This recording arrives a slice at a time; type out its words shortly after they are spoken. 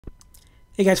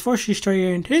Hey guys, for Tutorial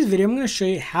here. In today's video, I'm going to show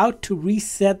you how to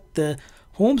reset the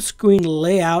home screen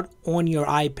layout on your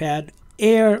iPad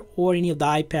Air or any of the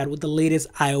iPad with the latest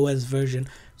iOS version.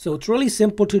 So it's really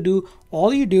simple to do.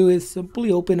 All you do is simply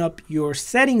open up your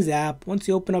settings app. Once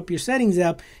you open up your settings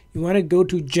app, you want to go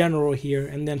to general here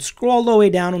and then scroll all the way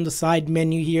down on the side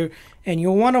menu here, and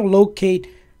you'll want to locate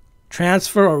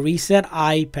transfer or reset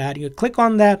iPad. You click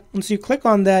on that. Once you click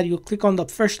on that, you'll click on the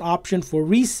first option for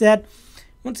reset.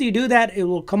 Once you do that, it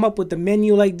will come up with the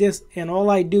menu like this, and all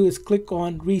I do is click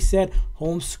on reset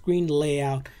home screen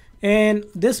layout. And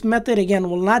this method again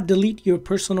will not delete your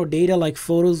personal data like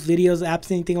photos, videos, apps,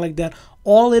 anything like that.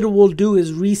 All it will do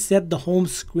is reset the home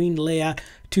screen layout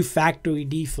to factory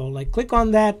default. Like, click on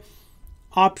that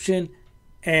option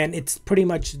and it's pretty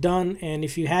much done. And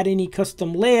if you had any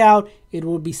custom layout, it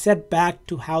will be set back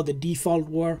to how the default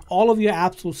were. All of your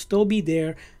apps will still be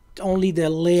there, only the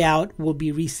layout will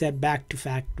be reset back to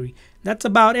factory. That's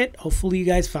about it. Hopefully you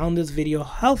guys found this video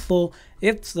helpful.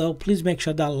 If so, please make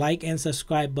sure that like and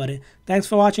subscribe button. Thanks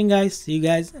for watching, guys. See you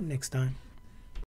guys next time.